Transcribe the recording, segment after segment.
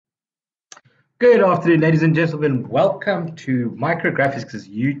Good afternoon, ladies and gentlemen. Welcome to Micrographics'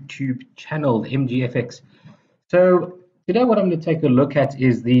 YouTube channel, MGFX. So today what I'm going to take a look at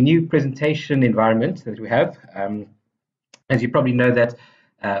is the new presentation environment that we have. As you probably know that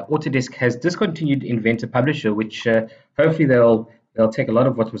Autodesk has discontinued Inventor Publisher, which hopefully they'll take a lot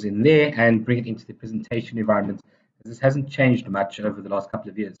of what was in there and bring it into the presentation environment. This hasn't changed much over the last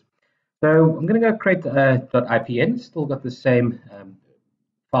couple of years. So I'm going to go create .ipn, still got the same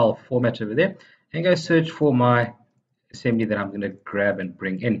file format over there, and go search for my assembly that I'm going to grab and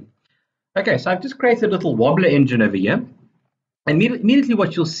bring in. Okay, so I've just created a little wobbler engine over here. And immediately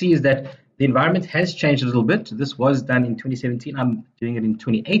what you'll see is that the environment has changed a little bit. This was done in 2017. I'm doing it in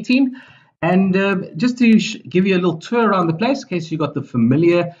 2018. And just to give you a little tour around the place, in case you got the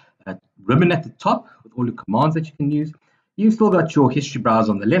familiar ribbon at the top with all the commands that you can use. You've still got your history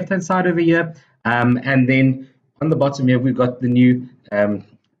browser on the left-hand side over here. And then on the bottom here, we've got the new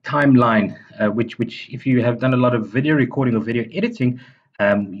timeline, which if you have done a lot of video recording or video editing,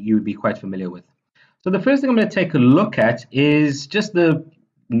 you would be quite familiar with. So the first thing I'm going to take a look at is just the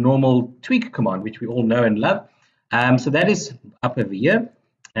normal tweak command, which we all know and love. So that is up over here.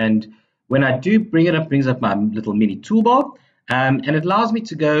 And when I do bring it up, brings up my little mini toolbar. And it allows me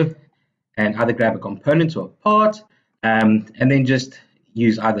to go and either grab a component or a part, and then just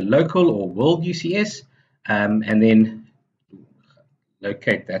use either local or world UCS, and then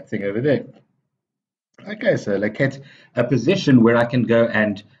locate that thing over there. Okay, so locate a position where I can go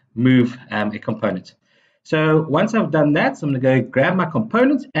and move a component. So once I've done that, so I'm going to go grab my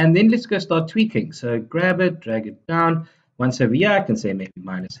component and then let's go start tweaking. So grab it, drag it down. Once over here, I can say maybe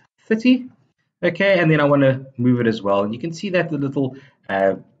minus 30. Okay, and then I want to move it as well. And you can see that the little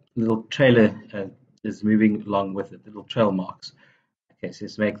trailer is moving along with it, the little trail marks. Okay, so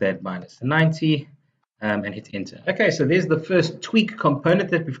let's make that minus 90. And hit enter. Okay, so there's the first tweak component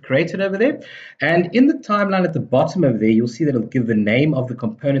that we've created over there. And in the timeline at the bottom over there, you'll see that it'll give the name of the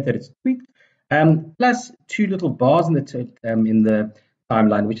component that it's tweaked, plus two little bars in the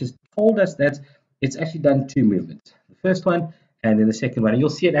timeline, which has told us that it's actually done two movements. The first one and then the second one. And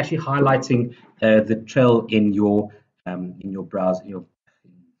you'll see it actually highlighting the trail in your browser,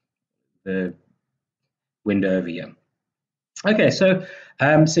 the window over here. Okay, so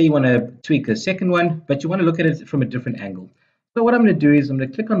say you want to tweak the second one, but you want to look at it from a different angle. So what I'm going to do is I'm going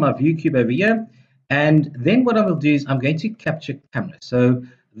to click on my view cube over here, and then what I will do is I'm going to capture camera. So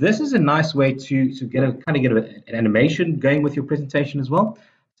this is a nice way to get an animation going with your presentation as well.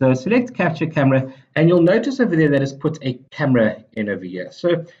 So select capture camera, and you'll notice over there that it's put a camera in over here.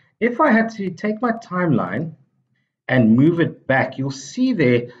 So if I had to take my timeline and move it back, you'll see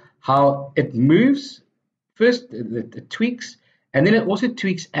there how it moves. First, it tweaks, and then it also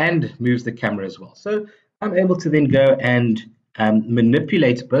tweaks and moves the camera as well. So I'm able to then go and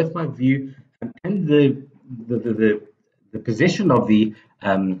manipulate both my view and the position of the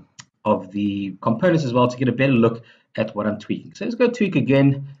components as well to get a better look at what I'm tweaking. So let's go tweak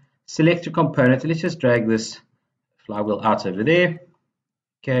again. Select your component. Let's just drag this flywheel out over there.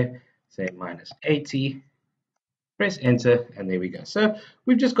 Okay, say minus 80. Press enter, and there we go. So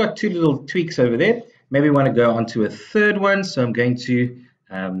we've just got two little tweaks over there. Maybe we want to go on to a third one. So I'm going to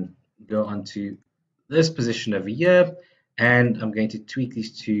go on to this position over here, and I'm going to tweak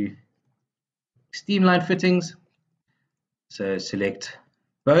these two streamline fittings. So select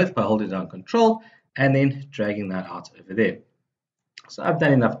both by holding down Control and then dragging that out over there. So I've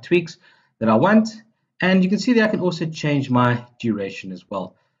done enough tweaks that I want, and you can see that I can also change my duration as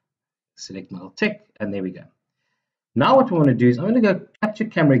well. Select my little tick, and there we go. Now what we want to do is I'm going to go capture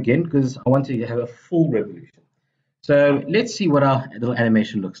camera again because I want to have a full revolution. So let's see what our little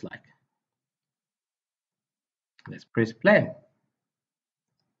animation looks like. Let's press play.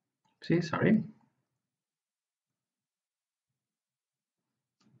 See, sorry.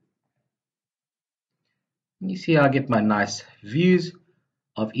 You see I get my nice views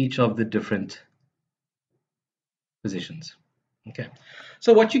of each of the different positions. Okay,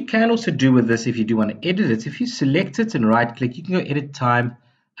 so what you can also do with this, if you do want to edit it, if you select it and right click, you can go edit time,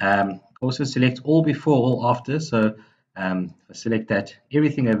 also select all before, all after. So I select that,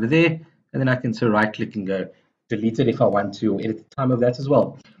 everything over there, and then I can right click and go delete it if I want to, or edit the time of that as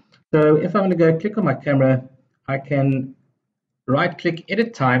well. So if I'm going to go click on my camera, I can right click,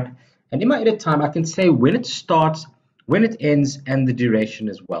 edit time, and in my edit time I can say when it starts, when it ends, and the duration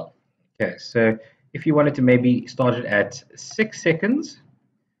as well. Okay, so if you wanted to maybe start it at 6 seconds,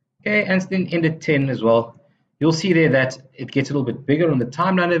 okay, and then end at 10 as well, you'll see there that it gets a little bit bigger on the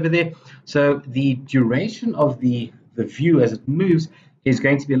timeline over there. So the duration of the view as it moves is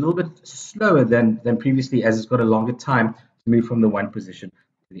going to be a little bit slower than previously, as it's got a longer time to move from the one position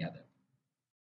to the other.